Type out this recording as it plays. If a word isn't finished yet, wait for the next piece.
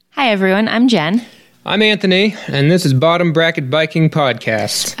everyone, I'm Jen. I'm Anthony, and this is Bottom Bracket Biking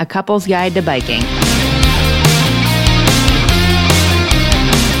Podcast. A couple's guide to biking.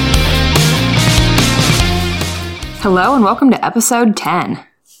 Hello and welcome to episode 10.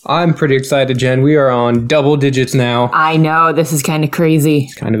 I'm pretty excited, Jen. We are on double digits now. I know, this is kind of crazy.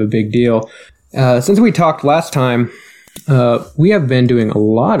 It's kind of a big deal. Since we talked last time, we have been doing a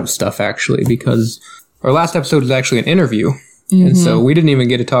lot of stuff, actually, because our last episode was actually an interview. Mm-hmm. And so we didn't even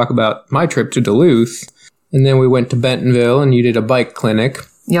get to talk about my trip to Duluth. And then we went to Bentonville, and you did a bike clinic.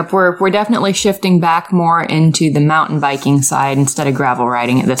 Yep, we're definitely shifting back more into the mountain biking side instead of gravel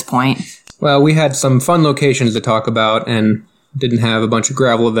riding at this point. Well, we had some fun locations to talk about and didn't have a bunch of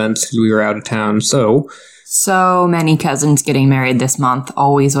gravel events because we were out of town, So many cousins getting married this month,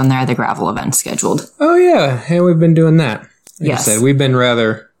 always when there are the gravel events scheduled. Oh, yeah, and we've been doing that. Like yes. I said, we've been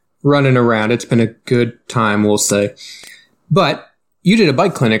rather running around. It's been a good time, we'll say. But you did a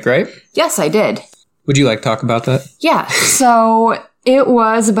bike clinic, right? Yes, I did. Would you like to talk about that? Yeah, so it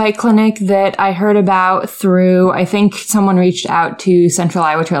was a bike clinic that I heard about through, I think someone reached out to Central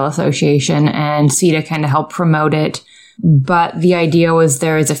Iowa Trail Association and CETA kind of helped promote it. But the idea was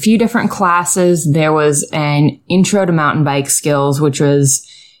there is a few different classes. There was an intro to mountain bike skills, which was,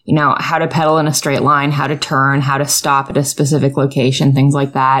 how to pedal in a straight line, how to turn, how to stop at a specific location, things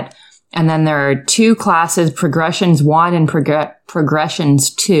like that. And then there are two classes, Progressions 1 and Progressions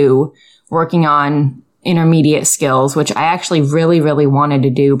 2, working on intermediate skills, which I actually really, really wanted to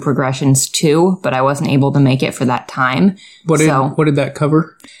do Progressions 2, but I wasn't able to make it for that time. What did that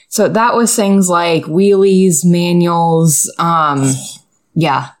cover? So that was things like wheelies, manuals,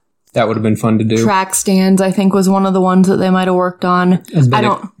 yeah. That would have been fun to do. Track stands, I think, was one of the ones that they might have worked on.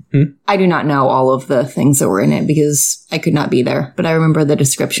 I do not know all of the things that were in it because I could not be there. But I remember the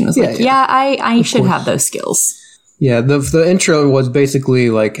description was I should have those skills. Yeah, the intro was basically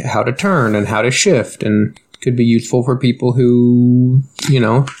like how to turn and how to shift and could be useful for people who,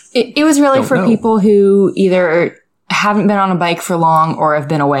 It was really for people who either haven't been on a bike for long or have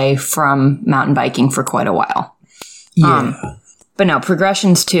been away from mountain biking for quite a while. Yeah. But no,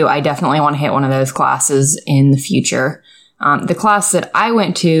 Progressions 2, I definitely want to hit one of those classes in the future. The class that I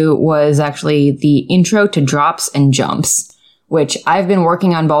went to was actually the Intro to Drops and Jumps, which I've been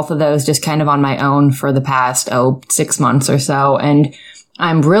working on both of those just kind of on my own for the past, 6 months or so. And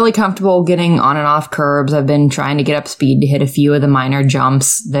I'm really comfortable getting on and off curbs. I've been trying to get up speed to hit a few of the minor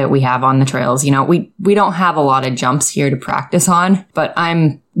jumps that we have on the trails. We don't have a lot of jumps here to practice on, but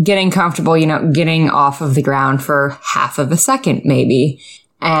I'm getting comfortable, getting off of the ground for half of a second maybe,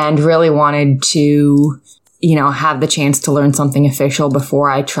 and really wanted to, have the chance to learn something official before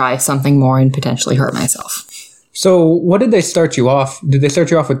I try something more and potentially hurt myself. So what did they start you off? Did they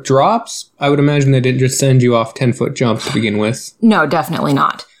start you off with drops? I would imagine they didn't just send you off 10-foot jumps to begin with. No, definitely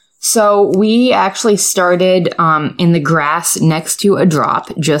not. So we actually started in the grass next to a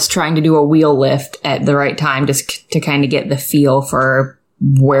drop, just trying to do a wheel lift at the right time, just to kind of get the feel for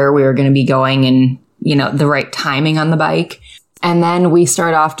where we were going to be going and, the right timing on the bike. And then we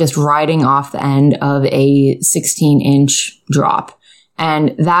start off just riding off the end of a 16-inch drop.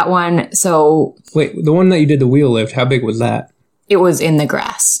 And that one, so... Wait, the one that you did the wheel lift, how big was that? It was in the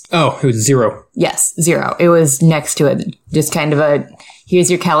grass. Oh, it was 0. Yes, 0. It was next to it. Just kind of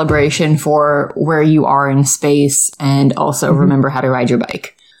here's your calibration for where you are in space and also remember how to ride your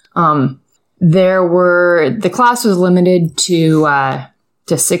bike. The class was limited to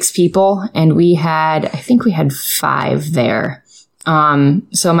 6 people and I think we had 5 there.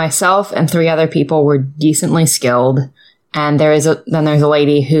 So myself and 3 other people were decently skilled. And there's a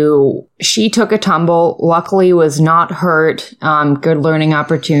lady who, she took a tumble, luckily was not hurt, good learning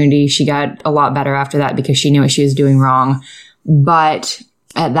opportunity. She got a lot better after that because she knew what she was doing wrong. But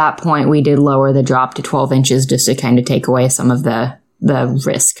at that point, we did lower the drop to 12 inches just to kind of take away some of the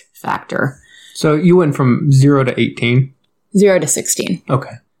risk factor. So you went from 0 to 18? 0 to 16.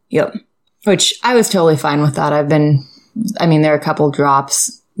 Okay. Yep. Which I was totally fine with that. There are a couple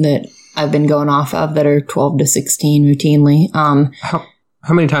drops that I've been going off of that are 12 to 16 routinely.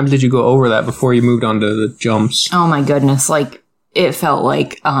 How many times did you go over that before you moved on to the jumps? Oh my goodness. It felt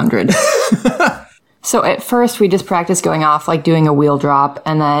like 100. So at first we just practiced going off, doing a wheel drop.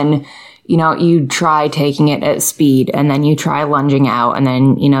 And then, you try taking it at speed and then you try lunging out. And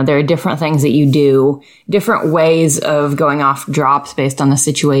then, there are different things that you do, different ways of going off drops based on the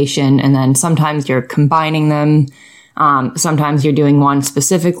situation. And then sometimes you're combining them. Sometimes you're doing one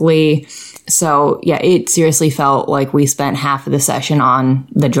specifically. So yeah, it seriously felt like we spent half of the session on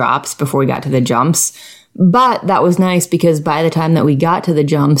the drops before we got to the jumps. But that was nice because by the time that we got to the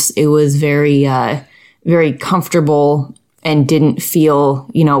jumps, it was very, very comfortable and didn't feel,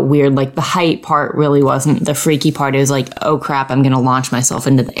 weird. Like the height part really wasn't the freaky part. It was like, oh crap, I'm going to launch myself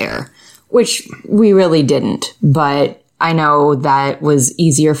into the air, which we really didn't. But I know that was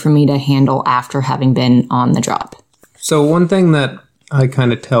easier for me to handle after having been on the drop. So one thing that I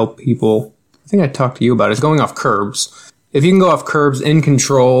kind of tell people, I think I talked to you about, is going off curbs. If you can go off curbs in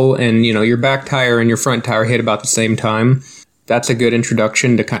control and, your back tire and your front tire hit about the same time, that's a good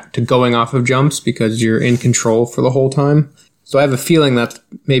introduction to going off of jumps because you're in control for the whole time. So I have a feeling that's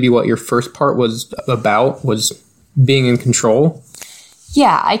maybe what your first part was about, was being in control.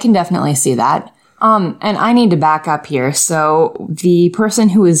 Yeah, I can definitely see that. And I need to back up here. So the person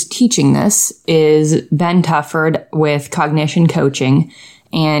who is teaching this is Ben Tufford with Cognition Coaching,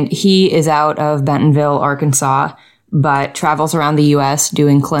 and he is out of Bentonville, Arkansas, but travels around the U.S.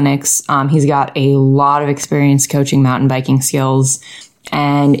 doing clinics. He's got a lot of experience coaching mountain biking skills,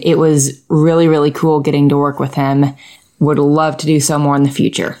 and it was really, really cool getting to work with him. Would love to do so more in the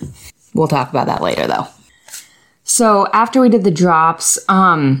future. We'll talk about that later, though. So after we did the drops,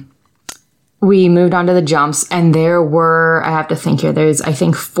 we moved on to the jumps, and there were, I have to think here, there's, I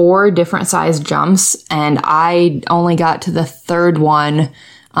think, 4 different sized jumps, and I only got to the third one,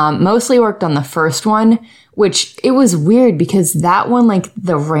 mostly worked on the first one, which it was weird because that one, like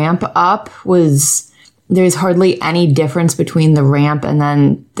the ramp up there's hardly any difference between the ramp and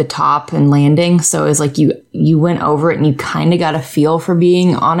then the top and landing. So it was like you went over it and you kind of got a feel for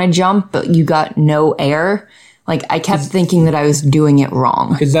being on a jump, but you got no air. Like I kept thinking that I was doing it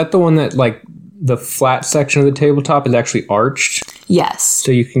wrong. Is that the one that like the flat section of the tabletop is actually arched? Yes.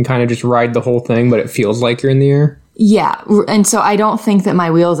 So you can kind of just ride the whole thing, but it feels like you're in the air? Yeah. And so I don't think that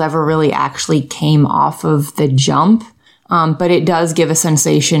my wheels ever really actually came off of the jump. But it does give a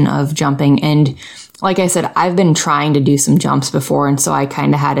sensation of jumping. And like I said, I've been trying to do some jumps before. And so I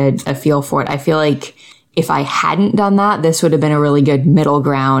kind of had a feel for it. I feel like if I hadn't done that, this would have been a really good middle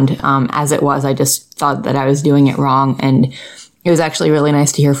ground. As it was, I just thought that I was doing it wrong. And it was actually really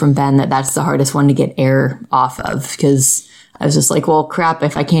nice to hear from Ben that that's the hardest one to get air off of, because I was just like, well, crap,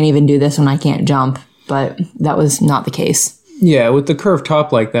 if I can't even do this when I can't jump. But that was not the case. Yeah, with the curved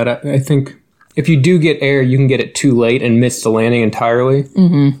top like that, I think if you do get air, you can get it too late and miss the landing entirely.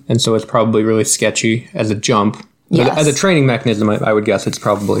 Mm-hmm. And so it's probably really sketchy as a jump. Yes. As a training mechanism, I would guess it's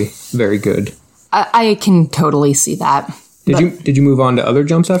probably very good. I can totally see that. Did you move on to other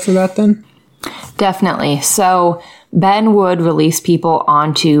jumps after that then? Definitely. So Ben would release people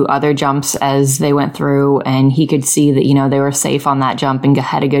onto other jumps as they went through, and he could see that, they were safe on that jump and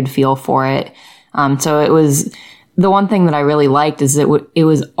had a good feel for it. So it was the one thing that I really liked is that it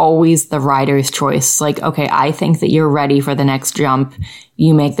was always the rider's choice. Like, okay, I think that you're ready for the next jump.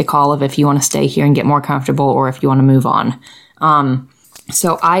 You make the call of if you want to stay here and get more comfortable or if you want to move on.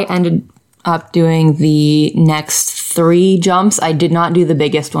 So I ended up doing the next 3 jumps. I did not do the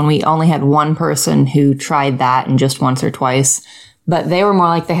biggest one. We only had one person who tried that, and just once or twice. But they were more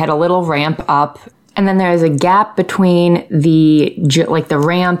like they had a little ramp up, and then there's a gap between the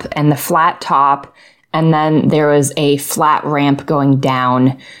ramp and the flat top, and then there was a flat ramp going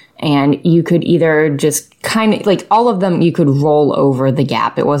down, and you could either just kind of, like all of them, you could roll over the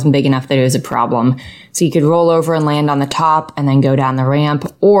gap. It wasn't big enough that it was a problem. So you could roll over and land on the top and then go down the ramp.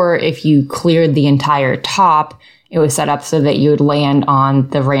 Or if you cleared the entire top, it was set up so that you would land on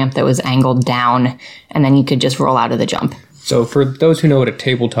the ramp that was angled down, and then you could just roll out of the jump. So for those who know what a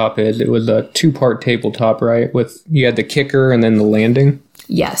tabletop is, it was a 2-part tabletop, right? You had the kicker and then the landing?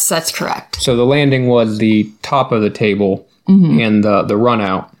 Yes, that's correct. So the landing was the top of the table and the run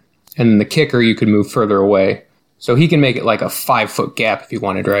out. And then the kicker, you could move further away. So he can make it like a 5-foot gap if he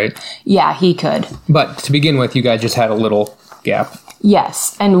wanted, right? Yeah, he could. But to begin with, you guys just had a little gap.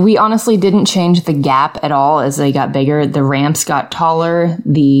 Yes, and we honestly didn't change the gap at all as they got bigger. The ramps got taller,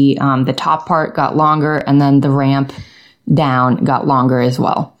 the top part got longer, and then the ramp down got longer as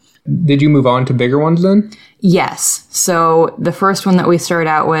well. Did you move on to bigger ones then? Yes. So the first one that we started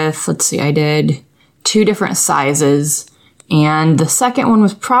out with, let's see, I did 2 different sizes. And the second one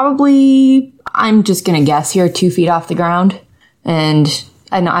was probably, I'm just going to guess here, 2 feet off the ground. And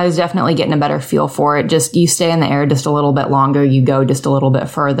I was definitely getting a better feel for it. Just you stay in the air just a little bit longer. You go just a little bit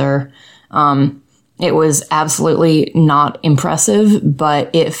further. It was absolutely not impressive,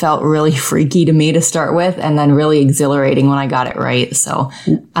 but it felt really freaky to me to start with, and then really exhilarating when I got it right. So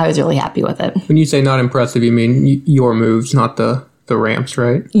I was really happy with it. When you say not impressive, you mean your moves, not the ramps,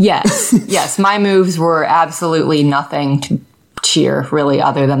 right? Yes. Yes. My moves were absolutely nothing to cheer, really,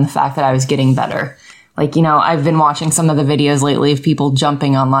 other than the fact that I was getting better. Like, I've been watching some of the videos lately of people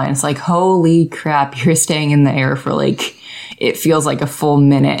jumping online. It's like, holy crap, you're staying in the air for it feels like a full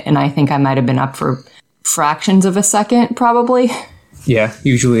minute. And I think I might have been up for fractions of a second, probably. Yeah,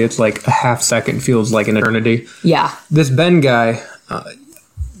 usually it's like a half second feels like an eternity. Yeah. This Ben guy,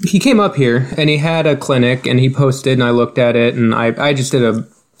 he came up here and he had a clinic and he posted and I looked at it and I just did a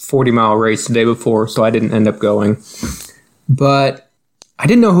 40-mile race the day before, so I didn't end up going. But I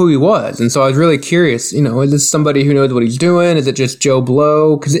didn't know who he was, and so I was really curious, is this somebody who knows what he's doing? Is it just Joe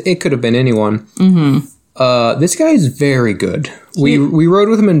Blow? Because it could have been anyone. Mm-hmm. This guy is very good. We rode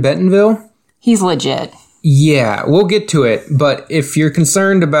with him in Bentonville. He's legit. Yeah, we'll get to it, but if you're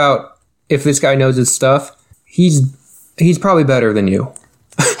concerned about if this guy knows his stuff, he's probably better than you.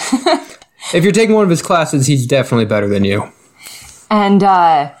 If you're taking one of his classes, he's definitely better than you. And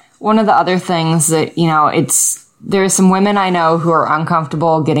one of the other things that, there's some women I know who are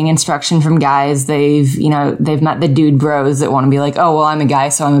uncomfortable getting instruction from guys. They've met the dude bros that want to be like, oh, well, I'm a guy,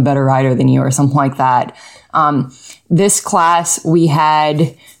 so I'm a better rider than you or something like that. This class, we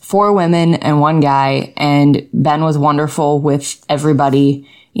had 4 women and 1 guy, and Ben was wonderful with everybody.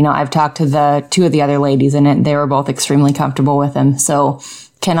 I've talked to the 2 of the other ladies in it. They were both extremely comfortable with him. So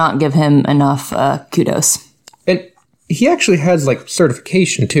cannot give him enough kudos. And he actually has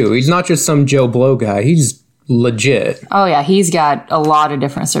certification too. He's not just some Joe Blow guy. He's legit. Oh yeah, he's got a lot of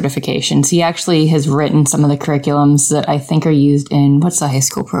different certifications. He actually has written some of the curriculums that I think are used in, what's the high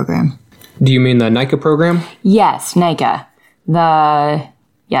school program? Do you mean the NICA program? Yes, NICA. NorCal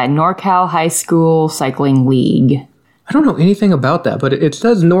High School Cycling League. I don't know anything about that, but it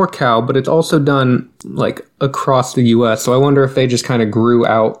says NorCal, but it's also done across the U.S. So I wonder if they just kind of grew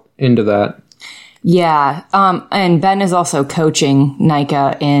out into that. Yeah, and Ben is also coaching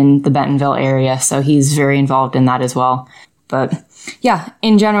NICA in the Bentonville area, so he's very involved in that as well. But yeah,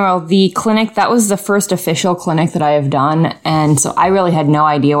 in general, the clinic, that was the first official clinic that I have done, and so I really had no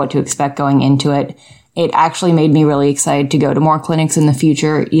idea what to expect going into it. It actually made me really excited to go to more clinics in the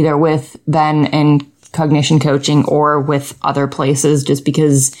future, either with Ben and cognition coaching or with other places, just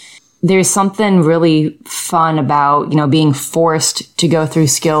because there's something really fun about, being forced to go through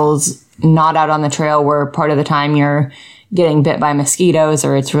skills not out on the trail where part of the time you're getting bit by mosquitoes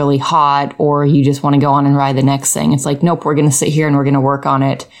or it's really hot or you just want to go on and ride the next thing. It's like, nope, we're going to sit here and we're going to work on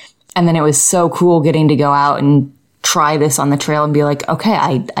it. And then it was so cool getting to go out and try this on the trail and be like, okay,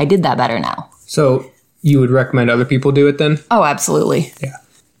 I did that better now. So you would recommend other people do it then? Oh, absolutely. Yeah.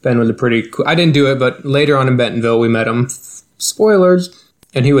 Ben was a pretty cool, I didn't do it, but later on in Bentonville, we met him. Spoilers.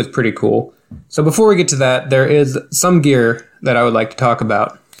 And he was pretty cool. So before we get to that, there is some gear that I would like to talk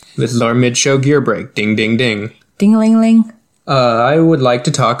about. This is our mid-show gear break. Ding, ding, ding. Ding-a-ling-ling. I would like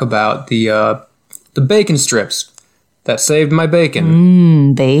to talk about the bacon strips that saved my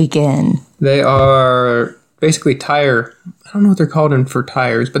bacon. Bacon. They are basically tire. I don't know what they're called for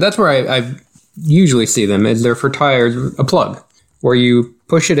tires, but that's where I usually see them. Is they're for tires, a plug, where you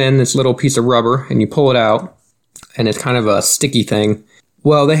push it in this little piece of rubber and you pull it out, and it's kind of a sticky thing.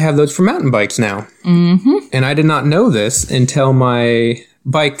 Well, they have those for mountain bikes now. Mm-hmm. And I did not know this until my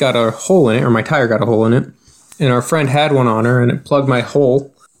bike got a hole in it, or my tire got a hole in it. And our friend had one on her, and it plugged my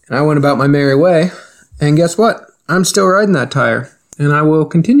hole. And I went about my merry way. And guess what? I'm still riding that tire. And I will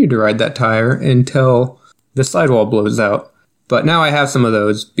continue to ride that tire until the sidewall blows out. But now I have some of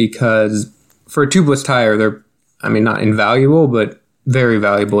those because for a tubeless tire, they're, not invaluable, but very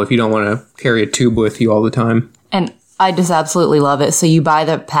valuable if you don't want to carry a tube with you all the time. And I just absolutely love it. So you buy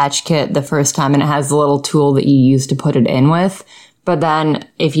the patch kit the first time, and it has the little tool that you use to put it in with. But then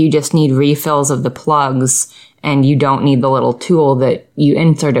if you just need refills of the plugs and you don't need the little tool that you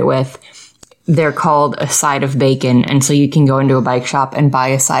insert it with, they're called a side of bacon. And so you can go into a bike shop and buy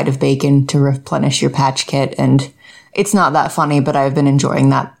a side of bacon to replenish your patch kit. And it's not that funny, but I've been enjoying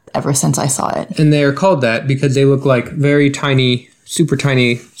that ever since I saw it. And they are called that because they look like very tiny, super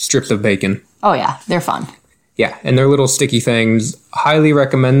tiny strips of bacon. Oh yeah, they're fun. Yeah, and they're little sticky things. Highly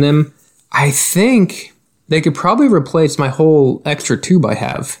recommend them. I think they could probably replace my whole extra tube I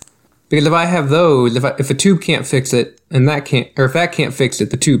have. Because if I have those, if a tube can't fix it, and that can't, or if that can't fix it,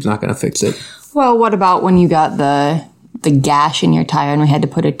 the tube's not going to fix it. Well, what about when you got the gash in your tire and we had to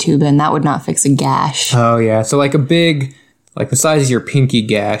put a tube in? That would not fix a gash. Oh, yeah. So like a big, like the size of your pinky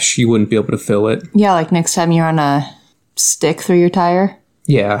gash, you wouldn't be able to fill it. Yeah, like next time you run a stick through your tire.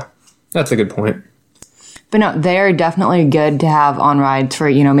 Yeah, that's a good point. But no, they're definitely good to have on rides for,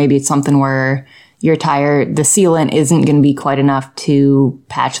 maybe it's something where your tire, the sealant isn't going to be quite enough to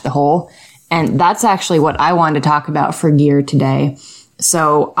patch the hole. And that's actually what I wanted to talk about for gear today.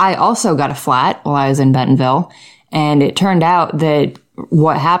 So I also got a flat while I was in Bentonville. And it turned out that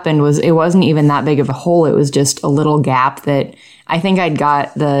what happened was it wasn't even that big of a hole. It was just a little gap that I think I'd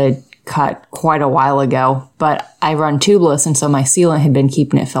got the cut quite a while ago. But I run tubeless, and so my sealant had been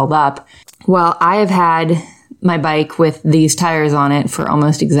keeping it filled up. Well, I have had my bike with these tires on it for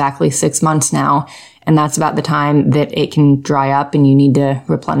almost exactly 6 months now. And that's about the time that it can dry up and you need to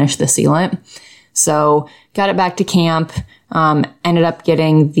replenish the sealant. So got it back to camp, ended up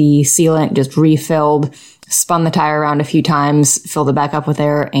getting the sealant just refilled, spun the tire around a few times, filled it back up with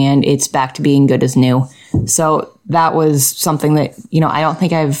air, and it's back to being good as new. So that was something that, I don't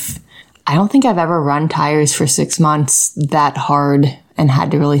think I've ever run tires for 6 months that hard and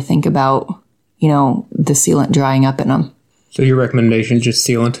had to really think about, the sealant drying up in them. So your recommendation is just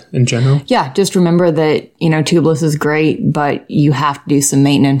sealant in general? Yeah, just remember that, tubeless is great, but you have to do some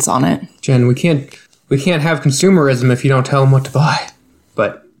maintenance on it. Jen, we can't have consumerism if you don't tell them what to buy.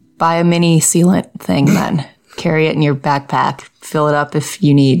 But buy a mini sealant thing then. Carry it in your backpack. Fill it up if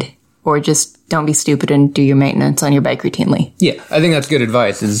you need. Or just don't be stupid and do your maintenance on your bike routinely. Yeah, I think that's good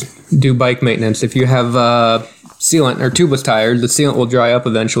advice, is do bike maintenance. If you have sealant or tubeless tires, the sealant will dry up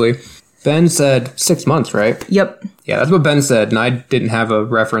eventually. Ben said 6 months, right? Yep. Yeah, that's what Ben said, and I didn't have a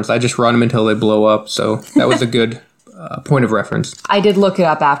reference. I just run them until they blow up, so that was a good point of reference. I did look it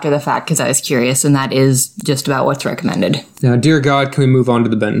up after the fact because I was curious, and that is just about what's recommended. Now, dear God, can we move on to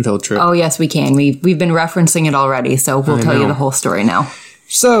the Bentonville trip? Oh, yes, we can. We've been referencing it already, so we'll tell you the whole story now.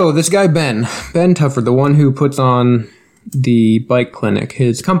 So, this guy Ben Tufford, the one who puts on the bike clinic,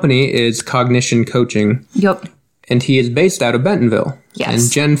 his company is Cognition Coaching. Yep. And he is based out of Bentonville. Yes.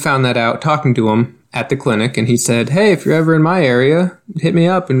 And Jen found that out talking to him at the clinic, and he said, hey, if you're ever in my area, hit me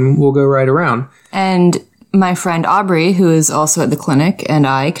up and we'll go ride around. And my friend Aubrey, who is also at the clinic, and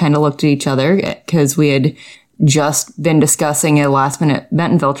I kind of looked at each other because we had just been discussing a last-minute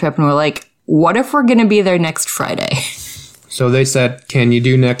Bentonville trip, and we're like, what if we're going to be there next Friday? So they said, can you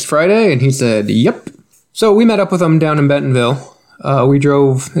do next Friday? And he said, yep. So we met up with him down in Bentonville. We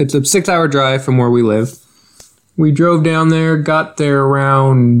drove, it's a 6-hour drive from where we live. We drove down there, got there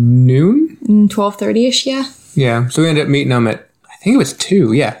around noon? 12:30ish, yeah. Yeah, so we ended up meeting them at, I think it was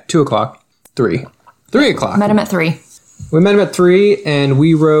 2, yeah, 2 o'clock. 3 o'clock. Met him at 3. We met him at 3, and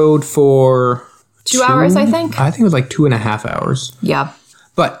we rode for 2 hours, I think? I think it was like 2.5 hours. Yeah.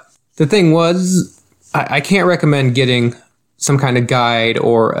 But the thing was, I can't recommend getting some kind of guide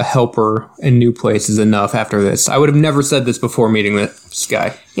or a helper in new places enough after this. I would have never said this before meeting this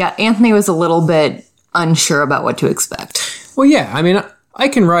guy. Yeah, Anthony was a little bit unsure about what to expect. Well, yeah, I mean, I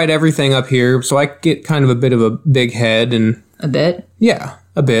can ride everything up here, so I get kind of a bit of a big head and... A bit? Yeah,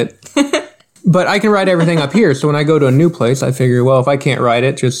 a bit. But I can ride everything up here, so when I go to a new place, I figure, well, if I can't ride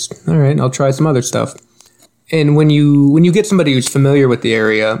it, just, all right, I'll try some other stuff. And when you get somebody who's familiar with the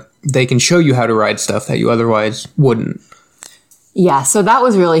area, they can show you how to ride stuff that you otherwise wouldn't. Yeah, so that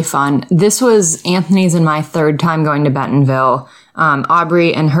was really fun. This was Anthony's and my third time going to Bentonville.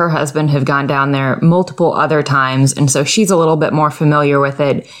 Aubrey and her husband have gone down there multiple other times, and so she's a little bit more familiar with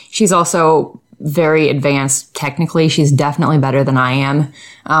it. She's also very advanced technically. She's definitely better than I am.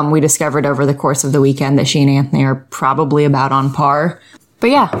 We discovered over the course of the weekend that she and Anthony are probably about on par. But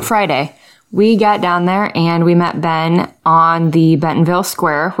yeah, Friday. We got down there and we met Ben on the Bentonville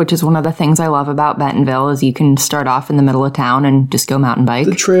Square, which is one of the things I love about Bentonville is you can start off in the middle of town and just go mountain bike.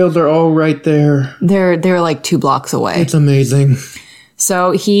 The trails are all right there. They're like 2 blocks away. It's amazing.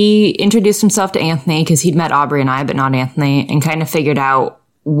 So he introduced himself to Anthony because he'd met Aubrey and I, but not Anthony, and kind of figured out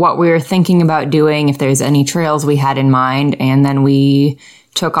what we were thinking about doing, if there's any trails we had in mind, and then we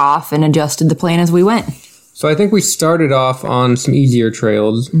took off and adjusted the plan as we went. So I think we started off on some easier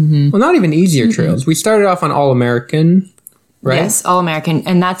trails. Mm-hmm. Well, not even easier trails. We started off on All-American, right? Yes, All-American.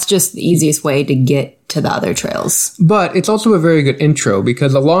 And that's just the easiest way to get to the other trails. But it's also a very good intro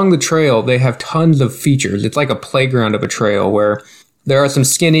because along the trail, they have tons of features. It's like a playground of a trail where there are some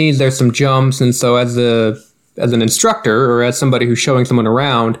skinnies, there's some jumps. And so as an instructor or as somebody who's showing someone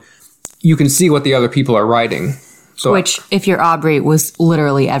around, you can see what the other people are riding. So, which, if you're Aubrey, was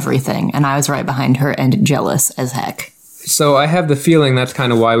literally everything, and I was right behind her and jealous as heck. So I have the feeling that's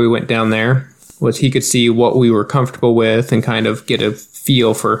kind of why we went down there, was he could see what we were comfortable with and kind of get a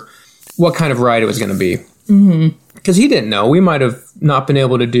feel for what kind of ride it was going to be. Mm-hmm. Because he didn't know. We might have not been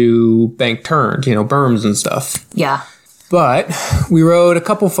able to do bank turns, berms and stuff. Yeah. But we rode a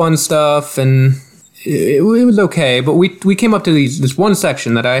couple fun stuff, and it was okay, but we came up to this one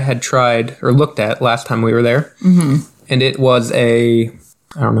section that I had tried or looked at last time we were there. Mm-hmm. And it was a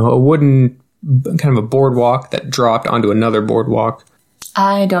wooden kind of a boardwalk that dropped onto another boardwalk.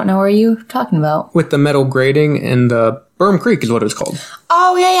 I don't know what you're talking about. With the metal grating and the Berm Creek is what it was called.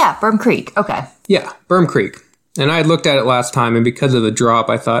 Oh, yeah, Berm Creek. Okay. Yeah, Berm Creek. And I had looked at it last time, and because of the drop,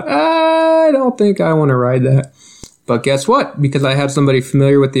 I thought, I don't think I want to ride that. But guess what? Because I had somebody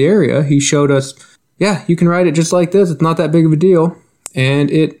familiar with the area, he showed us, yeah, you can ride it just like this. It's not that big of a deal.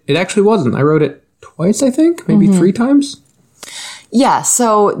 And it actually wasn't. I rode it twice, I think, maybe 3 times. Yeah,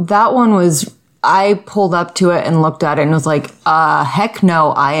 so that one was, I pulled up to it and looked at it and was like, heck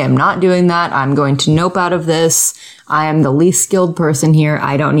no, I am not doing that. I'm going to nope out of this. I am the least skilled person here.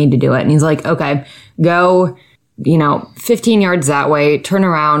 I don't need to do it. And he's like, okay, go, 15 yards that way, turn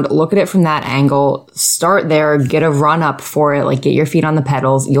around, look at it from that angle, start there, get a run up for it, like get your feet on the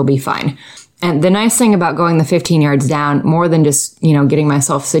pedals, you'll be fine. And the nice thing about going the 15 yards down, more than just, getting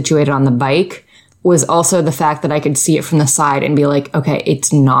myself situated on the bike, was also the fact that I could see it from the side and be like, okay,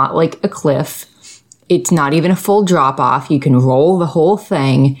 it's not like a cliff. It's not even a full drop off. You can roll the whole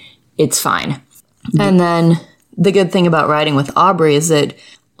thing. It's fine. And then the good thing about riding with Aubrey is that,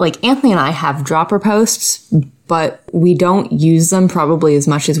 like, Anthony and I have dropper posts, but we don't use them probably as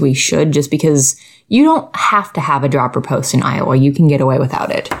much as we should, just because you don't have to have a dropper post in Iowa. You can get away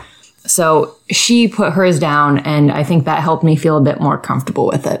without it. So she put hers down, and I think that helped me feel a bit more comfortable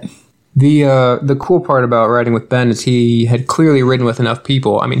with it. The cool part about riding with Ben is he had clearly ridden with enough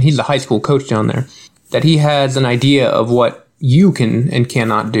people. I mean, he's the high school coach down there, that he has an idea of what you can and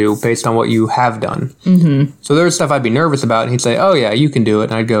cannot do based on what you have done. Mm-hmm. So there was stuff I'd be nervous about, and he'd say, oh yeah, you can do it.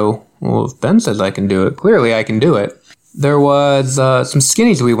 And I'd go, well, if Ben says I can do it, clearly I can do it. There was some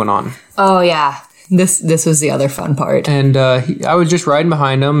skinnies we went on. Oh yeah. This was the other fun part. And I was just riding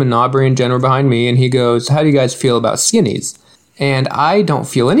behind him, and Aubrey and Jen were behind me, and he goes, how do you guys feel about skinnies? And I don't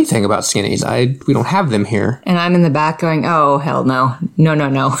feel anything about skinnies. We don't have them here. And I'm in the back going, oh, hell no.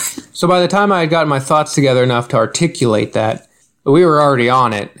 No. So by the time I had gotten my thoughts together enough to articulate that, we were already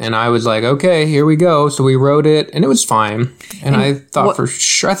on it. And I was like, okay, here we go. So we rode it, and it was fine. And I thought for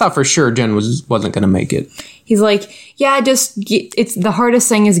sure Jen wasn't going to make it. He's like, yeah, it's the hardest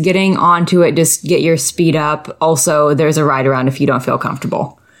thing is getting onto it. Just get your speed up. Also, there's a ride around if you don't feel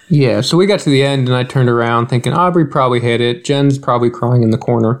comfortable. Yeah, so we got to the end, and I turned around thinking Aubrey probably hit it. Jen's probably crying in the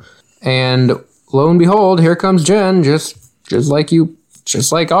corner. And lo and behold, here comes Jen, just like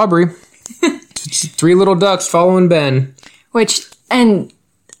Aubrey. 3 little ducks following Ben. And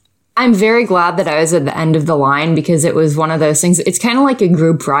I'm very glad that I was at the end of the line, because it was one of those things. It's kind of like a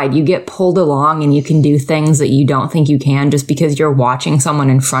group ride. You get pulled along and you can do things that you don't think you can just because you're watching someone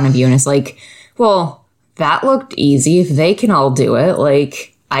in front of you. And it's like, well, that looked easy. If they can all do it, like,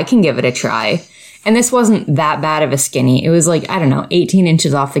 I can give it a try. And this wasn't that bad of a skinny. It was like, I don't know, 18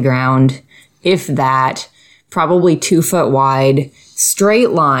 inches off the ground, if that, probably 2 foot wide,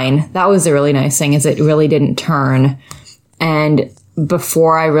 straight line. That was the really nice thing, is it really didn't turn. And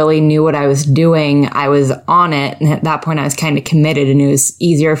before I really knew what I was doing, I was on it. And at that point, I was kind of committed, and it was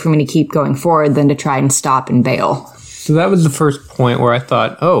easier for me to keep going forward than to try and stop and bail. So that was the first point where I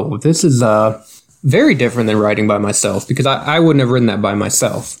thought, oh, this is very different than riding by myself, because I wouldn't have ridden that by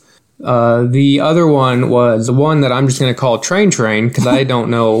myself. The other one was the one that I'm just going to call Train, because I don't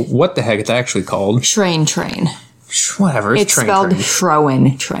know what the heck it's actually called. Train. Whatever. It's train, spelled train.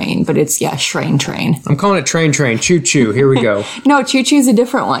 Schroen train, but it's, Train. I'm calling it Train. Choo-choo. Here we go. No, choo-choo's a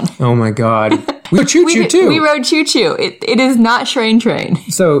different one. Oh my God. We rode choo-choo too. We rode choo-choo. It is not Train.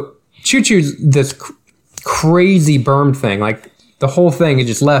 So choo-choo's this crazy berm thing. Like, the whole thing is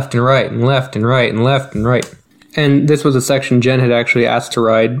just left and right and left and right and left and right. And this was a section Jen had actually asked to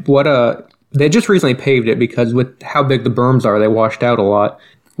ride. They just recently paved it, because with how big the berms are, they washed out a lot.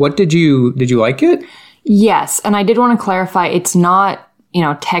 What did you like it? Yes. And I did want to clarify, it's not,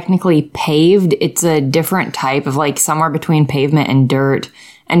 technically paved. It's a different type of, like, somewhere between pavement and dirt.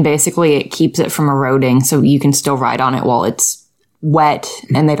 And basically it keeps it from eroding, so you can still ride on it while it's wet,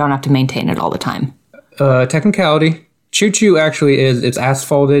 and they don't have to maintain it all the time. Technicality. Choo-choo actually it's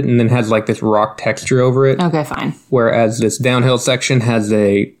asphalted and then has like this rock texture over it. Okay, fine. Whereas this downhill section has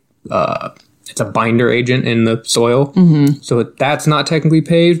it's a binder agent in the soil. Mm-hmm. So that's not technically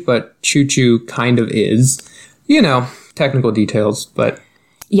paved, but choo-choo kind of is. Technical details, but...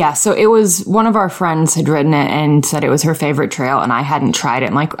 Yeah, so it was one of our friends had ridden it and said it was her favorite trail, and I hadn't tried it.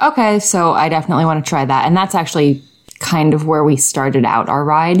 I'm like, okay, so I definitely want to try that. And that's actually kind of where we started out our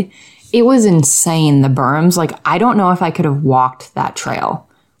ride. It was insane, the berms. Like, I don't know if I could have walked that trail.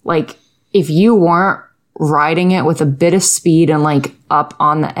 Like, if you weren't riding it with a bit of speed and, like, up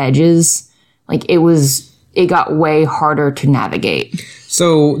on the edges, like, it got way harder to navigate.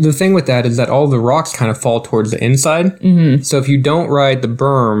 So the thing with that is that all the rocks kind of fall towards the inside. Mm-hmm. So if you don't ride the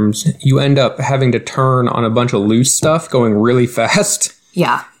berms, you end up having to turn on a bunch of loose stuff going really fast.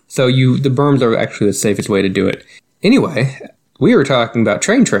 Yeah. So the berms are actually the safest way to do it. Anyway... We were talking about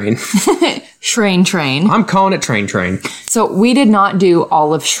Train. Train. I'm calling it Train. So we did not do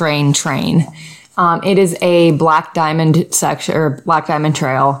all of Train. It is a Black Diamond section, or Black Diamond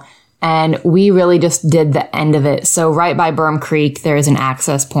Trail. And we really just did the end of it. So right by Berm Creek, there's an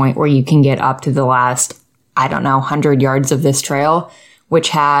access point where you can get up to the last, 100 yards of this trail, which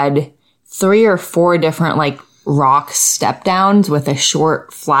had 3 or 4 different like rock step downs with a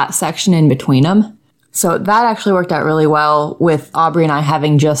short flat section in between them. So that actually worked out really well. With Aubrey and I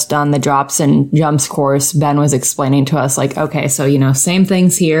having just done the drops and jumps course, Ben was explaining to us like, okay, so, same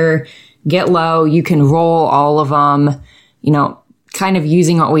things here, get low, you can roll all of them, kind of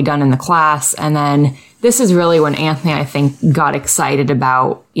using what we done in the class. And then this is really when Anthony, I think, got excited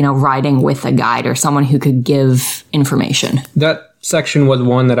about, riding with a guide or someone who could give information. That section was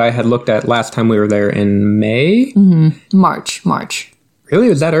one that I had looked at last time we were there in May? Mm-hmm. March. Really?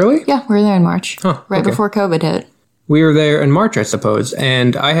 Was that early? Yeah, we were there in March. Right before COVID hit. We were there in March, I suppose.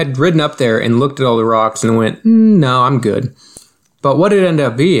 And I had ridden up there and looked at all the rocks and went, no, I'm good. But what it ended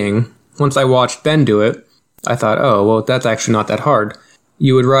up being, once I watched Ben do it, I thought, oh, well, that's actually not that hard.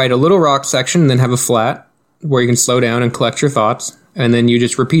 You would ride a little rock section and then have a flat where you can slow down and collect your thoughts. And then you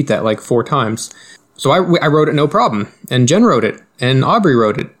just repeat that like 4 times. So I wrote it no problem. And Jen wrote it. And Aubrey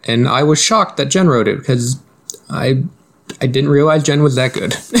wrote it. And I was shocked that Jen wrote it because I didn't realize Jen was that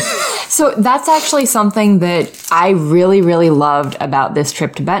good. So that's actually something that I really, really loved about this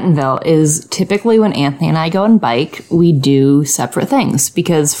trip to Bentonville is typically when Anthony and I go on bike, we do separate things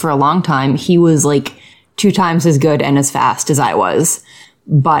because for a long time he was like 2 times as good and as fast as I was.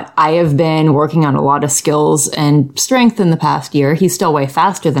 But I have been working on a lot of skills and strength in the past year. He's still way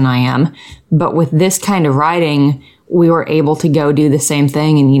faster than I am. But with this kind of riding, we were able to go do the same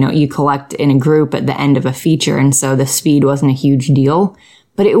thing. And, you collect in a group at the end of a feature. And so the speed wasn't a huge deal.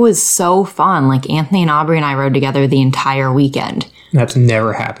 But it was so fun. Like Anthony and Aubrey and I rode together the entire weekend. That's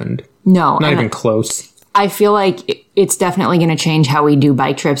never happened. No. Not even close. I feel like it's definitely going to change how we do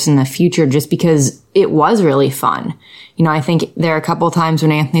bike trips in the future just because it was really fun. I think there are a couple of times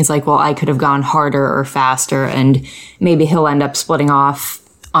when Anthony's like, well, I could have gone harder or faster, and maybe he'll end up splitting off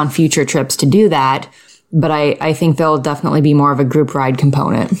on future trips to do that. But I think there'll definitely be more of a group ride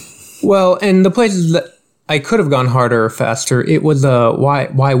component. Well, and the places that I could have gone harder or faster, it was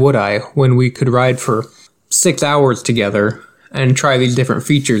why would I when we could ride for 6 hours together and try these different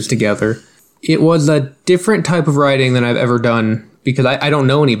features together. It was a different type of riding than I've ever done because I don't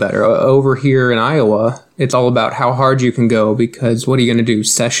know any better. Over here in Iowa, it's all about how hard you can go because what are you going to do,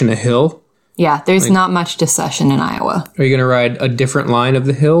 session a hill? Yeah, there's not much to session in Iowa. Are you going to ride a different line of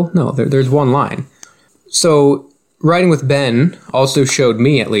the hill? No, there's one line. So riding with Ben also showed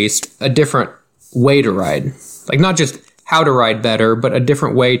me, at least, a different way to ride. Like not just how to ride better, but a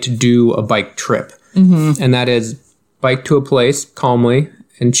different way to do a bike trip. Mm-hmm. And that is bike to a place calmly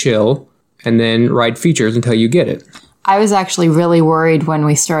and chill, and then ride features until you get it. I was actually really worried when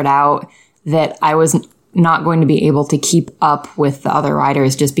we started out that I was not going to be able to keep up with the other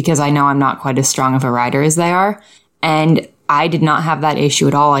riders just because I know I'm not quite as strong of a rider as they are. And I did not have that issue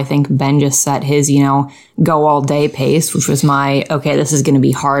at all. I think Ben just set his, go all day pace, which was my, okay, this is going to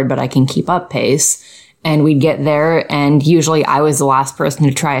be hard, but I can keep up pace. And we'd get there, and usually I was the last person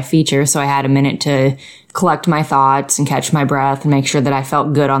to try a feature, so I had a minute to collect my thoughts and catch my breath and make sure that I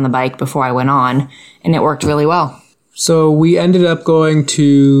felt good on the bike before I went on, and it worked really well. So we ended up going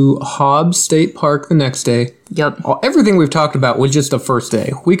to Hobbs State Park the next day. Yep. Everything we've talked about was just the first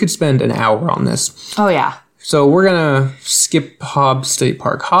day. We could spend an hour on this. Oh, yeah. So we're going to skip Hobbs State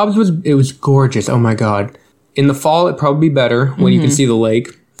Park. Hobbs was gorgeous. Oh, my God. In the fall, it'd probably be better when you can see the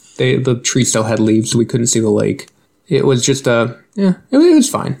lake. The tree still had leaves, so we couldn't see the lake. It was just it was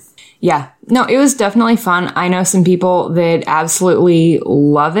fine. Yeah. No, it was definitely fun. I know some people that absolutely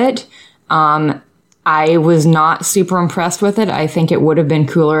love it. I was not super impressed with it. I think it would have been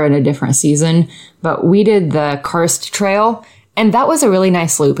cooler in a different season. But we did the Karst Trail, and that was a really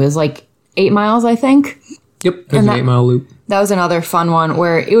nice loop. It was like 8 miles, I think. Yep, it was an 8-mile loop. That was another fun one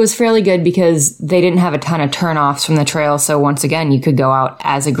where it was fairly good because they didn't have a ton of turnoffs from the trail. So once again, you could go out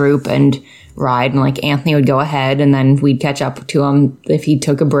as a group and ride, and like Anthony would go ahead and then we'd catch up to him if he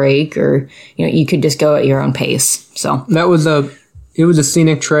took a break, or, you could just go at your own pace. So it was a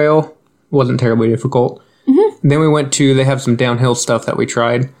scenic trail. Wasn't terribly difficult. Mm-hmm. Then we went they have some downhill stuff that we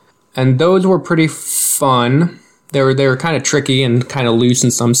tried, and those were pretty fun. They were kind of tricky and kind of loose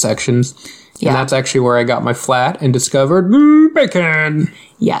in some sections. Yeah. And that's actually where I got my flat and discovered bacon.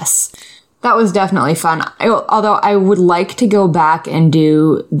 Yes. That was definitely fun. Although I would like to go back and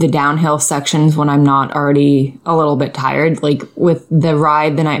do the downhill sections when I'm not already a little bit tired. Like with the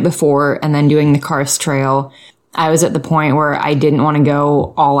ride the night before and then doing the Karst Trail, I was at the point where I didn't want to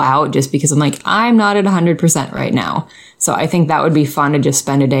go all out just because I'm like, I'm not at 100% right now. So I think that would be fun to just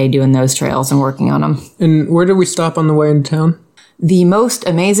spend a day doing those trails and working on them. And where did we stop on the way into town? the most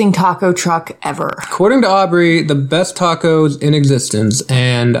amazing taco truck ever. According to Aubrey, the best tacos in existence,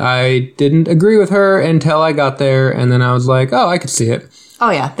 and I didn't agree with her until I got there, and then I was like, oh, I could see it.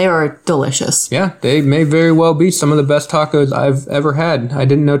 Oh yeah, they were delicious. Yeah, they may very well be some of the best tacos I've ever had. I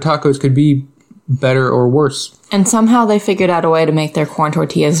didn't know tacos could be better or worse. And somehow they figured out a way to make their corn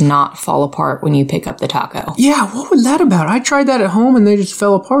tortillas not fall apart when you pick up the taco. Yeah, what was that about? I tried that at home and they just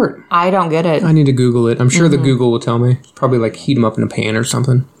fell apart. I don't get it. I need to Google it. I'm sure the Google will tell me. Probably like heat them up in a pan or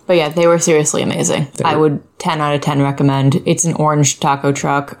something. But yeah, they were seriously amazing. I would 10 out of 10 recommend. It's an orange taco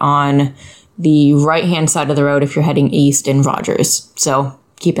truck on the right-hand side of the road if you're heading east in Rogers. So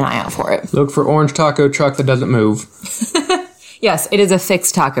keep an eye out for it. Look for orange taco truck that doesn't move. Yes, it is a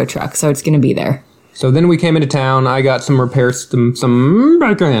fixed taco truck, so it's going to be there. So then we came into town. I got some some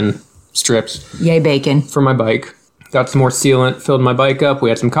bacon strips. Yay, bacon. For my bike. Got some more sealant, filled my bike up. We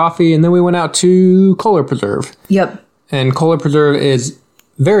had some coffee, and then we went out to Kohler Preserve. Yep. And Kohler Preserve is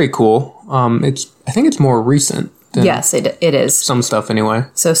very cool. I think it's more recent. Yes, it is. Some stuff anyway.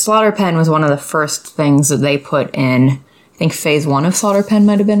 So Slaughter Pen was one of the first things that they put in. I think phase 1 of Slaughter Pen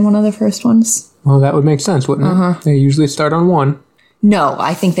might have been one of the first ones. Well, that would make sense, wouldn't it? They usually start on 1. No,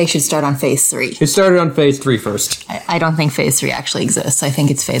 I think they should start on phase 3. It started on phase 3 first. I don't think phase 3 actually exists. I think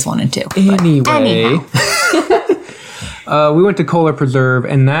it's phase 1 and 2. Anyway. We went to Kohler Preserve,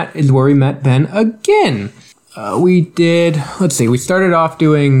 and that is where we met Ben again. We started off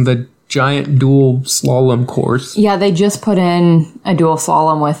doing the giant dual slalom course. Yeah, they just put in a dual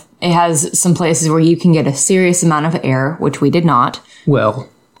slalom with, it has some places where you can get a serious amount of air, which we did not. Well.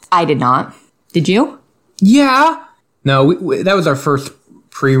 I did not. Did you? Yeah. No, that was our first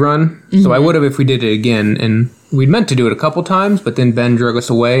pre-run, so I would have if we did it again, and we'd meant to do it a couple times, but then Ben drug us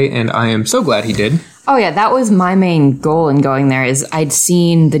away, and I am so glad he did. Oh yeah, that was my main goal in going there, is I'd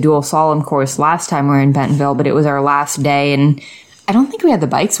seen the dual slalom course last time we were in Bentonville, but it was our last day, and I don't think we had the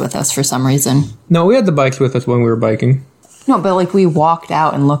bikes with us for some reason. No, we had the bikes with us when we were biking. No, but like we walked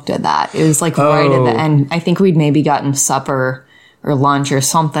out and looked at that. It was like right at the end. I think we'd maybe gotten supper or lunch or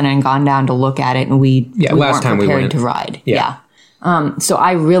something and gone down to look at it, and we last time weren't prepared we went to ride. Yeah. So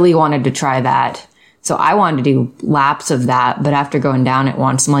I really wanted to try that. So I wanted to do laps of that, but after going down it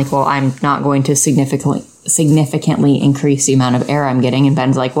once, I'm like, well, I'm not going to significantly increase the amount of air I'm getting. And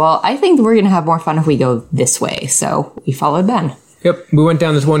Ben's like, well, I think we're going to have more fun if we go this way. So we followed Ben. Yep. We went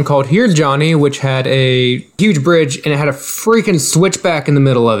down this one called Here's Johnny, which had a huge bridge, and it had a freaking switchback in the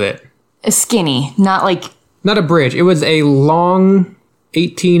middle of it. A skinny, not a bridge. It was a long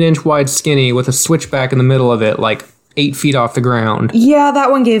 18-inch wide skinny with a switchback in the middle of it, like 8 feet off the ground. Yeah, that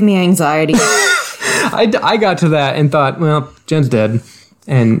one gave me anxiety. I got to that and thought, well, Jen's dead.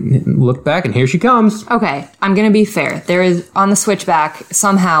 And looked back, and here she comes. Okay, I'm going to be fair. There is, on the switchback,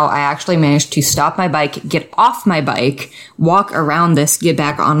 somehow I actually managed to stop my bike, get off my bike, walk around this, get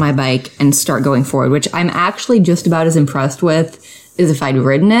back on my bike, and start going forward, which I'm actually just about as impressed with as if I'd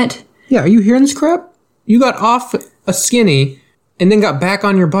ridden it. Yeah, are you hearing this crap? You got off a skinny and then got back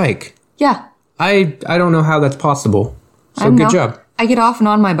on your bike. Yeah. I don't know how that's possible. So good job. I get off and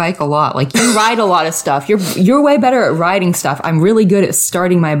on my bike a lot. Like, you ride a lot of stuff. You're way better at riding stuff. I'm really good at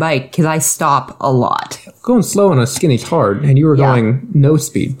starting my bike because I stop a lot. Going slow on a skinny's hard, and you were going no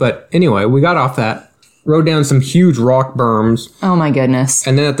speed. But anyway, we got off that, rode down some huge rock berms. Oh my goodness.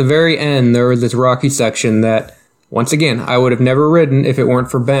 And then at the very end, there was this rocky section that, once again, I would have never ridden if it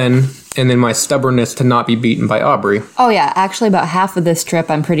weren't for Ben, and then my stubbornness to not be beaten by Aubrey. Oh yeah, actually about half of this trip,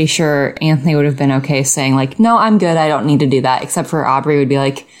 I'm pretty sure Anthony would have been okay saying like, no, I'm good, I don't need to do that, except for Aubrey would be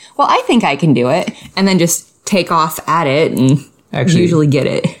like, well, I think I can do it, and then just take off at it and usually get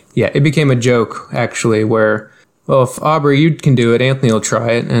it. Yeah, it became a joke, actually, where, well, if Aubrey, you can do it, Anthony will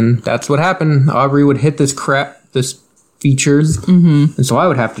try it, and that's what happened. Aubrey would hit this features, and so I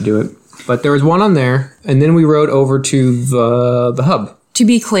would have to do it. But there was one on there, and then we rode over to the hub. To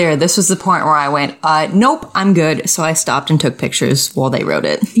be clear, this was the point where I went, nope, I'm good. So I stopped and took pictures while they rode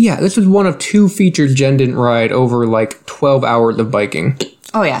it. Yeah, this was one of 2 features Jen didn't ride over like 12 hours of biking.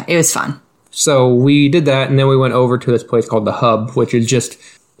 Oh yeah, it was fun. So we did that, and then we went over to this place called the Hub, which is just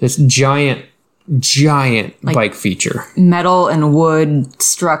this giant like bike feature. Metal and wood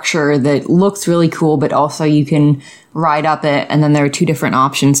structure that looks really cool, but also you can ride up it, and then there are 2 different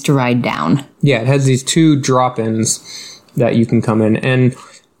options to ride down. Yeah, it has these 2 drop-ins that you can come in, and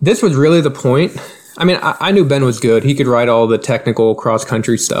this was really the point. I mean, I knew Ben was good. He could ride all the technical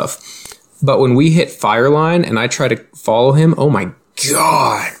cross-country stuff. But when we hit Fireline and I tried to follow him, oh my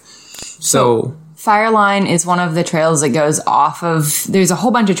God. So Fireline is one of the trails that goes off of, there's a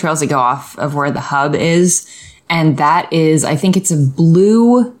whole bunch of trails that go off of where the hub is. And that is, I think it's a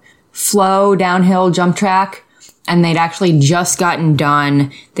blue flow downhill jump track. and they'd actually just gotten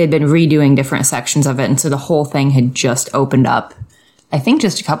done. They'd been redoing different sections of it, and so the whole thing had just opened up, I think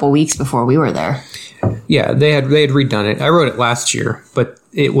just a couple weeks before we were there. Yeah, they had redone it. I rode it last year, but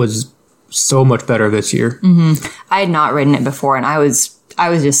it was so much better this year. Mm-hmm. I had not ridden it before, and I was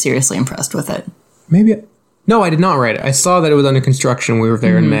just seriously impressed with it. No, I did not ride it. I saw that it was under construction. We were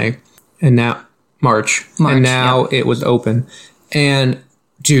there in May, and now March, and now it was open. And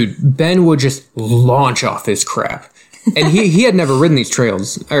dude, Ben would just launch off his crap. And he had never ridden these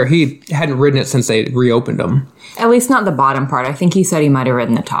trails, or he hadn't ridden it since they reopened them. At least not the bottom part. I think he said he might have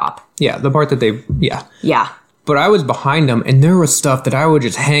ridden the top. Yeah, the part that Yeah. But I was behind him, and there was stuff that I would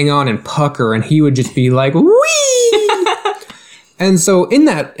just hang on and pucker, and he would just be like, whee! And so in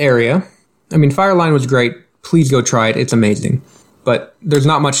that area, I mean, Fireline was great. Please go try it. It's amazing. But there's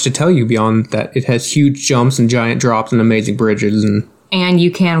not much to tell you beyond that. It has huge jumps and giant drops and amazing bridges. And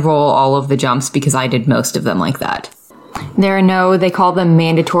you can roll all of the jumps because I did most of them like that. There are they call them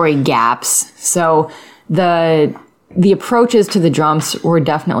mandatory gaps. So the approaches to the jumps were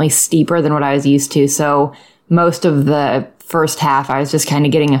definitely steeper than what I was used to. So most of the first half, I was just kind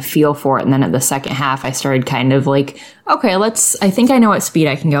of getting a feel for it. And then at the second half, I started kind of like, okay, I think I know what speed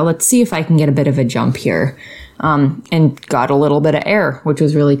I can go. Let's see if I can get a bit of a jump here. And got a little bit of air, which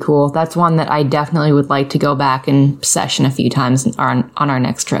was really cool. That's one that I definitely would like to go back and session a few times on our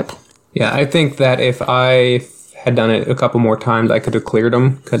next trip. Yeah, I think that if I had done it a couple more times, I could have cleared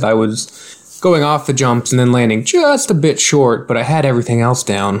them because I was going off the jumps and then landing just a bit short, but I had everything else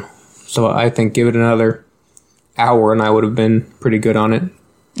down. So I think give it another hour and I would have been pretty good on it.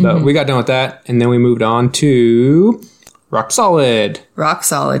 But we got done with that, and then we moved on to Rock Solid. Rock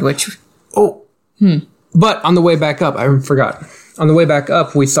Solid, which... But on the way back up, I forgot. On the way back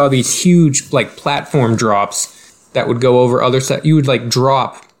up, we saw these huge, like, platform drops that would go over other... You would, like,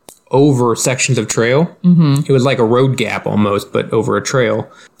 drop over sections of trail. Mm-hmm. It was like a road gap almost, but over a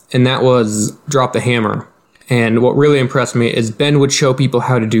trail. And that was Drop the Hammer. And what really impressed me is Ben would show people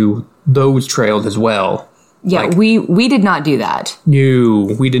how to do those trails as well. Yeah, like, we did not do that.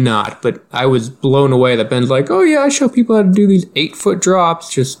 No, we did not. But I was blown away that Ben's like, oh yeah, I show people how to do these 8-foot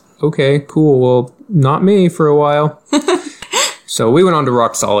drops. Just, okay, cool. Well, not me for a while. So we went on to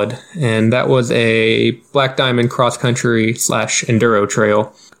Rock Solid, and that was a Black Diamond cross-country / enduro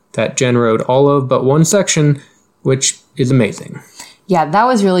trail that Jen rode all of but one section, which is amazing. Yeah, that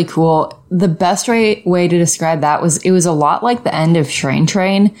was really cool. The best way to describe that was it was a lot like the end of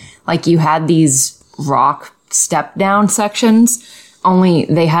Train. Like you had these rock step down sections, only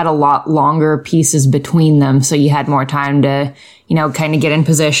they had a lot longer pieces between them. So you had more time to, kind of get in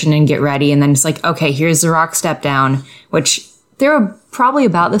position and get ready. And then it's like, okay, here's the rock step down, which they were probably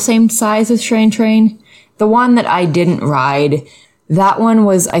about the same size as Train. The one that I didn't ride, that one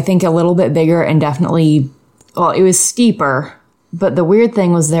was, I think, a little bit bigger and definitely, it was steeper. But the weird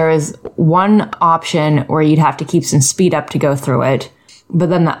thing was there is one option where you'd have to keep some speed up to go through it. But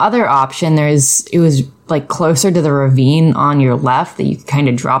then the other option, it was like closer to the ravine on your left that you could kind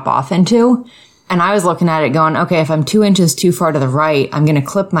of drop off into. And I was looking at it going, okay, if I'm 2 inches too far to the right, I'm going to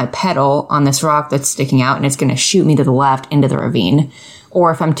clip my pedal on this rock that's sticking out and it's going to shoot me to the left into the ravine.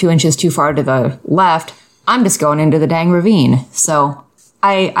 Or if I'm 2 inches too far to the left, I'm just going into the dang ravine. So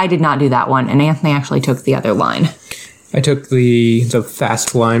I did not do that one. And Anthony actually took the other line. I took the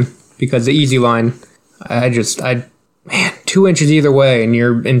fast line because the easy line, man, 2 inches either way and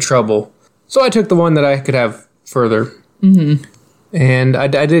you're in trouble. So I took the one that I could have further. Mm-hmm. And I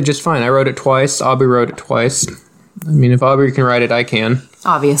did just fine. I rode it twice. Aubrey rode it twice. I mean, if Aubrey can ride it, I can.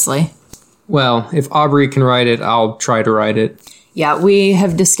 Obviously. Well, if Aubrey can ride it, I'll try to ride it. Yeah, we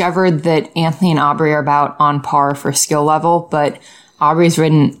have discovered that Anthony and Aubrey are about on par for skill level, but Aubrey's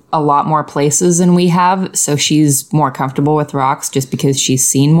ridden a lot more places than we have, so she's more comfortable with rocks just because she's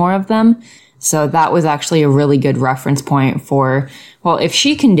seen more of them. So that was actually a really good reference point for, well, if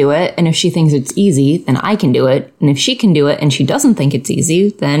she can do it, and if she thinks it's easy, then I can do it. And if she can do it and she doesn't think it's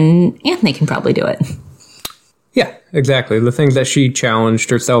easy, then Anthony can probably do it. Yeah, exactly. The things that she challenged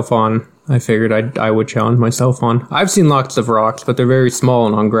herself on, I figured I would challenge myself on. I've seen lots of rocks, but they're very small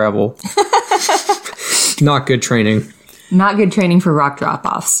and on gravel. Not good training. Not good training for rock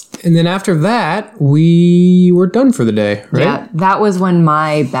drop-offs. And then after that, we were done for the day, right? Yeah, that was when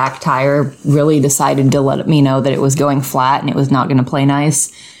my back tire really decided to let me know that it was going flat and it was not going to play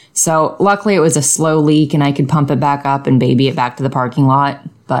nice. So luckily it was a slow leak and I could pump it back up and baby it back to the parking lot.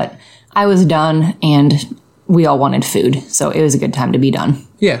 But I was done and we all wanted food, so it was a good time to be done.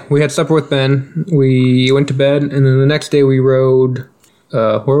 Yeah, we had supper with Ben. We went to bed, and then the next day we rode...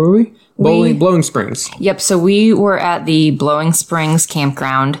 where were we? Blowing Springs. Yep, so we were at the Blowing Springs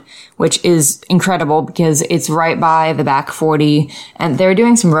campground, which is incredible because it's right by the back 40, and they're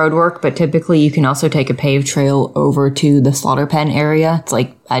doing some road work, but typically you can also take a paved trail over to the slaughter pen area. It's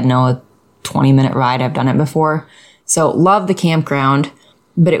like, I don't know, a 20-minute ride. I've done it before. So love the campground,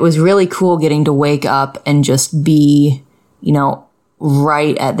 but it was really cool getting to wake up and just be,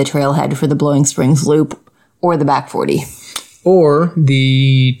 right at the trailhead for the Blowing Springs loop or the back 40. Or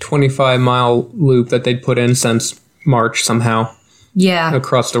the 25-mile loop that they'd put in since March somehow. Yeah.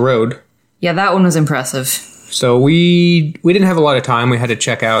 Across the road. Yeah, that one was impressive. So we didn't have a lot of time. We had to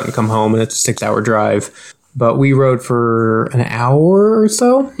check out and come home, and it's a 6-hour drive. But we rode for an hour or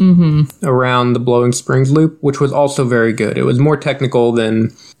so around the Blowing Springs loop, which was also very good. It was more technical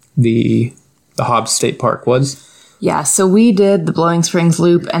than the Hobbs State Park was. Yeah, so we did the Blowing Springs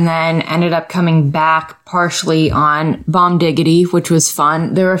loop and then ended up coming back partially on Bomb Diggity, which was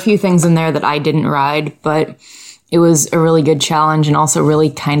fun. There were a few things in there that I didn't ride, but it was a really good challenge and also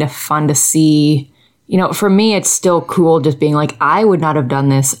really kind of fun to see. For me, it's still cool just being like, I would not have done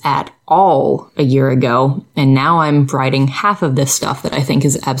this at all a year ago, and now I'm riding half of this stuff that I think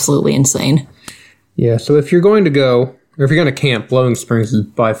is absolutely insane. Yeah, so if you're going to go, or if you're going to camp, Blowing Springs is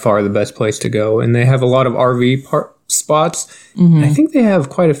by far the best place to go. And they have a lot of RV spots. And I think they have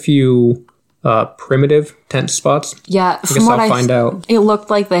quite a few primitive tent spots. Yeah, I guess I'll find out. It looked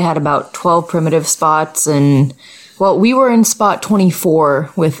like they had about 12 primitive spots. And, well, we were in spot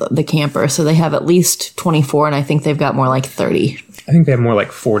 24 with the camper. So they have at least 24, and I think they've got more like 30. I think they have more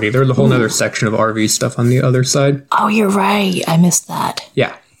like 40. There's a whole other section of RV stuff on the other side. Oh, you're right. I missed that.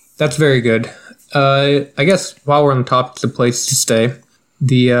 Yeah, that's very good. I guess while we're on the topic of place to stay,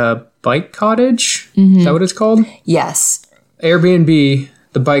 the bike cottage, is that what it's called? Yes. Airbnb,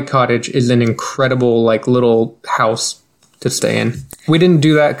 the bike cottage, is an incredible little house to stay in. We didn't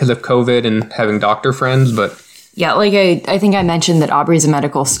do that because of COVID and having doctor friends, but... Yeah, I think I mentioned that Aubrey's a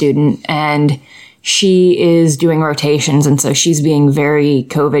medical student, and she is doing rotations, and so she's being very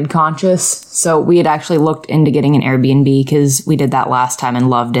COVID conscious. So we had actually looked into getting an Airbnb because we did that last time and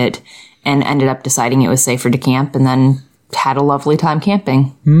loved it, and ended up deciding it was safer to camp, and then had a lovely time camping.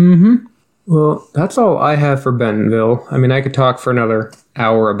 Mm-hmm. Well, that's all I have for Bentonville. I mean, I could talk for another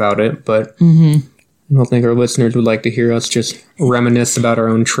hour about it, but I don't think our listeners would like to hear us just reminisce about our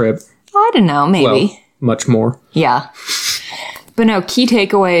own trip. I don't know, maybe. Well, much more. Yeah. But no, key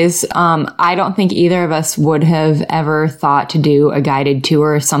takeaways. I don't think either of us would have ever thought to do a guided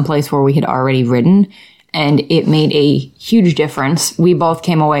tour someplace where we had already ridden. And it made a huge difference. We both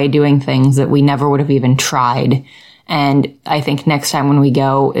came away doing things that we never would have even tried. And I think next time when we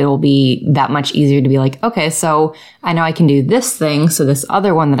go, it'll be that much easier to be like, okay, so I know I can do this thing. So this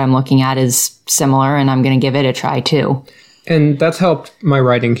other one that I'm looking at is similar, and I'm going to give it a try too. And that's helped my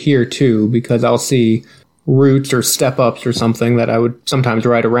riding here too, because I'll see routes or step-ups or something that I would sometimes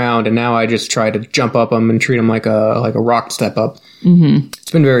ride around, and now I just try to jump up them and treat them like a rock step-up.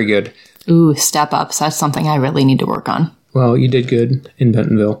 It's been very good. Ooh, step-ups. That's something I really need to work on. Well, you did good in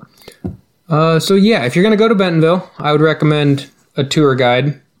Bentonville. So yeah, if you're going to go to Bentonville, I would recommend a tour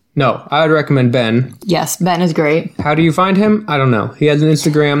guide. No, I would recommend Ben. Yes, Ben is great. How do you find him? I don't know. He has an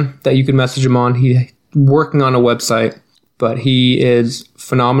Instagram that you can message him on. He's working on a website, but he is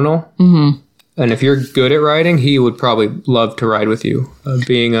phenomenal. And if you're good at riding, he would probably love to ride with you.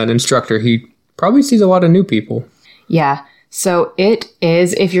 Being an instructor, he probably sees a lot of new people. Yeah. So it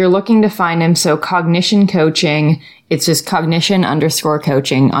is, if you're looking to find him, so Cognition Coaching, it's just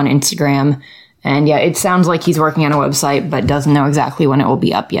cognition_coaching on Instagram. And yeah, it sounds like he's working on a website, but doesn't know exactly when it will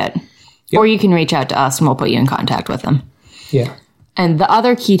be up yet. Yep. Or you can reach out to us and we'll put you in contact with him. Yeah. And the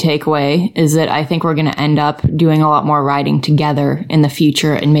other key takeaway is that I think we're going to end up doing a lot more riding together in the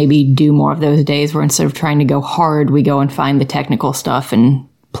future, and maybe do more of those days where instead of trying to go hard, we go and find the technical stuff and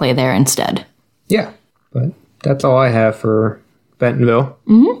play there instead. Yeah. But that's all I have for Bentonville.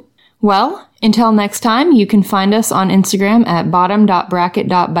 Well, until next time, you can find us on Instagram at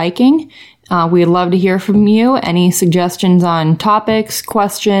bottom.bracket.biking. We'd love to hear from you. Any suggestions on topics,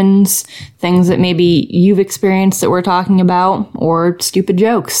 questions, things that maybe you've experienced that we're talking about, or stupid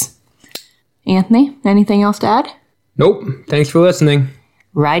jokes. Anthony, anything else to add? Nope. Thanks for listening.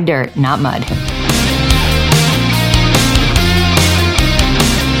 Ride dirt, not mud.